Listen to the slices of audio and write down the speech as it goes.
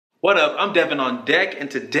What up, I'm DevanOnDeck,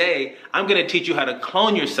 and today I'm gonna teach you how to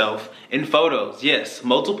clone yourself in photos. Yes,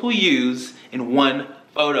 multiple U's in one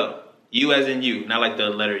photo. U as in you, not like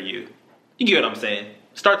the letter U. You get what I'm saying.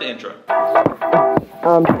 Start the intro.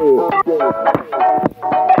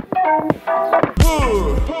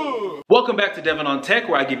 Welcome back to DevanOnTech,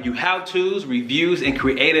 where I give you how-tos, reviews, and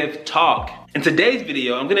creative talk. In today's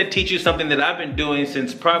video, I'm gonna teach you something that I've been doing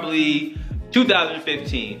since probably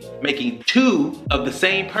 2015, making two of the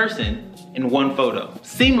same person in one photo,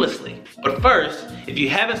 seamlessly. But first, if you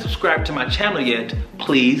haven't subscribed to my channel yet,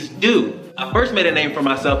 please do. I first made a name for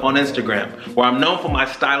myself on Instagram, where I'm known for my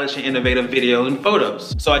stylish and innovative videos and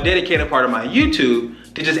photos. So I dedicate a part of my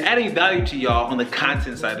YouTube to just adding value to y'all on the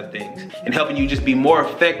content side of things and helping you just be more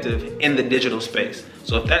effective in the digital space.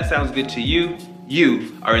 So if that sounds good to you,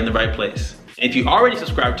 you are in the right place. If you already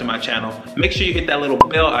subscribed to my channel, make sure you hit that little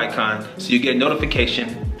bell icon so you get a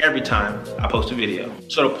notification every time I post a video.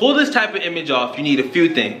 So to pull this type of image off, you need a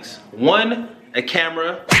few things. One, a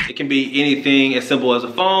camera. It can be anything as simple as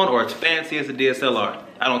a phone or as fancy as a DSLR.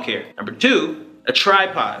 I don't care. Number two, a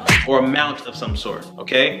tripod or a mount of some sort,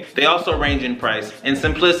 okay? They also range in price and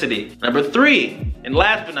simplicity. Number three, and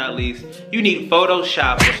last but not least, you need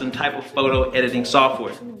Photoshop or some type of photo editing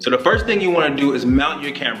software. So the first thing you wanna do is mount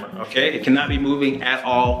your camera, okay? It cannot be moving at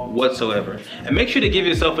all whatsoever. And make sure to give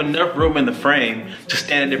yourself enough room in the frame to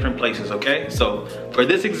stand in different places, okay? So for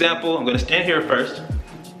this example, I'm gonna stand here first.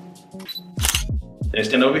 Then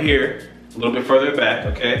stand over here, a little bit further back,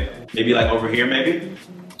 okay? Maybe like over here, maybe.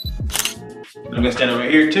 I'm gonna stand over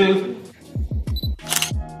here too.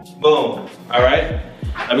 Boom, all right?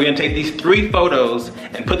 Now we're gonna take these three photos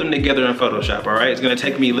and put them together in Photoshop, all right? It's gonna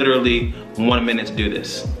take me literally 1 minute to do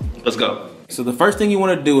this. Let's go. So the first thing you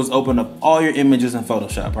wanna do is open up all your images in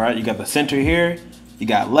Photoshop, all right? You got the center here, you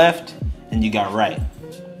got left, and you got right.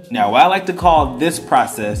 Now, what I like to call this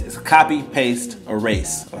process is copy, paste,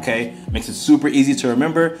 erase, okay? Makes it super easy to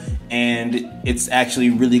remember, and it's actually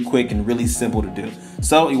really quick and really simple to do.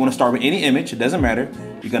 So you wanna start with any image, it doesn't matter.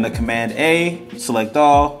 You're gonna Command A, select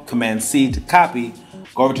all, Command C to copy,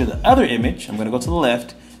 go over to the other image, I'm gonna go to the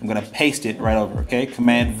left, I'm gonna paste it right over, okay?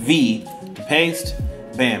 Command V to paste,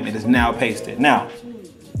 bam, it is now pasted. Now,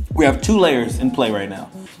 we have two layers in play right now.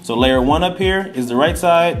 So layer one up here is the right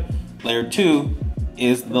side, layer two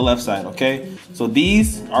is the left side, okay? So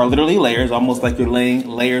these are literally layers, almost like you're laying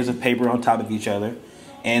layers of paper on top of each other.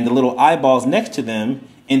 And the little eyeballs next to them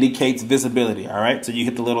indicates visibility, all right? So you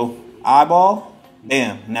hit the little eyeball,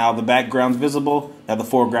 bam, now the background's visible, now the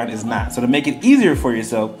foreground is not. So to make it easier for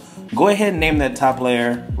yourself, go ahead and name that top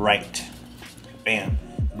layer right, bam.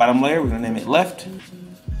 Bottom layer, we're gonna name it left.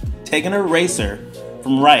 Take an eraser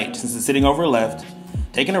from right, since it's sitting over left,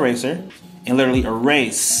 take an eraser and literally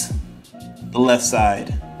erase the left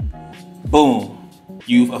side. Boom.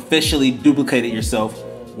 You've officially duplicated yourself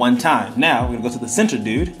one time. Now we're gonna go to the center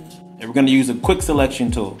dude and we're gonna use a quick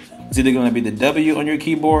selection tool. It's either gonna be the W on your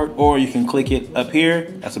keyboard or you can click it up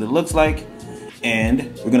here. That's what it looks like.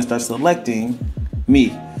 And we're gonna start selecting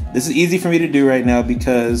me. This is easy for me to do right now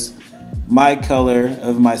because my color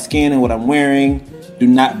of my skin and what I'm wearing do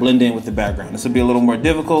not blend in with the background. This would be a little more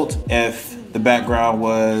difficult if the background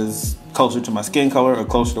was closer to my skin color or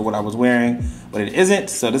closer to what I was wearing, but it isn't.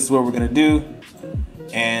 So this is what we're gonna do.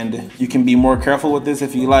 And you can be more careful with this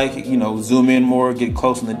if you like, you know, zoom in more, get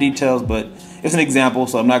close in the details, but it's an example,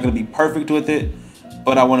 so I'm not gonna be perfect with it,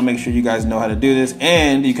 but I wanna make sure you guys know how to do this.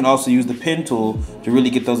 And you can also use the pen tool to really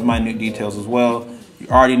get those minute details as well. You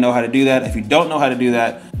already know how to do that. If you don't know how to do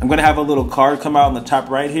that, I'm gonna have a little card come out on the top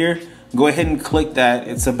right here. Go ahead and click that.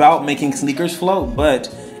 It's about making sneakers float,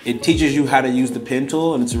 but it teaches you how to use the pen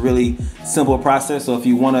tool, and it's a really simple process. So if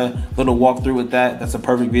you want a little walkthrough with that, that's a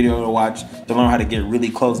perfect video to watch to learn how to get really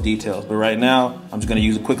close details. But right now, I'm just gonna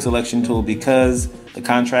use a quick selection tool because the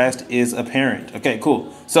contrast is apparent. Okay,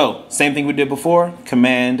 cool. So same thing we did before,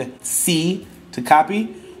 Command C to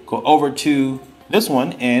copy, go over to this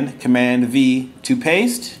one and Command V to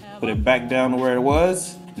paste, put it back down to where it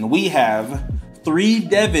was, and we have 3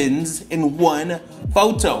 Devons in one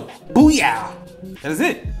photo. Booyah! That is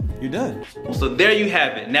it. You're done. So there you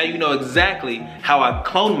have it. Now you know exactly how I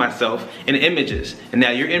clone myself in images. And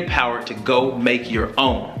now you're empowered to go make your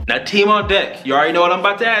own. Now team on deck, you already know what I'm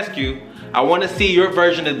about to ask you. I want to see your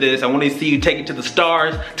version of this. I want to see you take it to the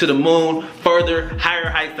stars, to the moon, further, higher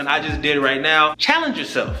heights than I just did right now. Challenge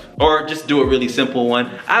yourself, or just do a really simple one.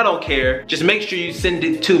 I don't care. Just make sure you send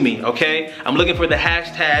it to me, okay? I'm looking for the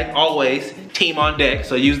hashtag always Team on Deck,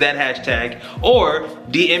 so use that hashtag, or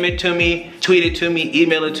DM it to me, tweet it to me,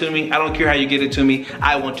 email it to me. I don't care how you get it to me.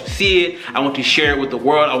 I want to see it. I want to share it with the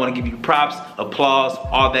world. I want to give you props, applause,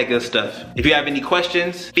 all that good stuff. If you have any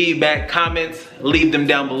questions, feedback, comments, leave them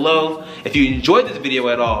down below. If you enjoyed this video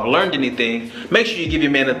at all, learned anything, make sure you give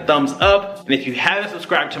your man a thumbs up. And if you haven't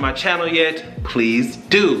subscribed to my channel yet, please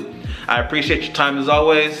do. I appreciate your time as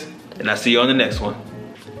always, and I'll see you on the next one.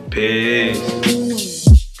 Peace.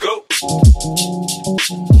 Go.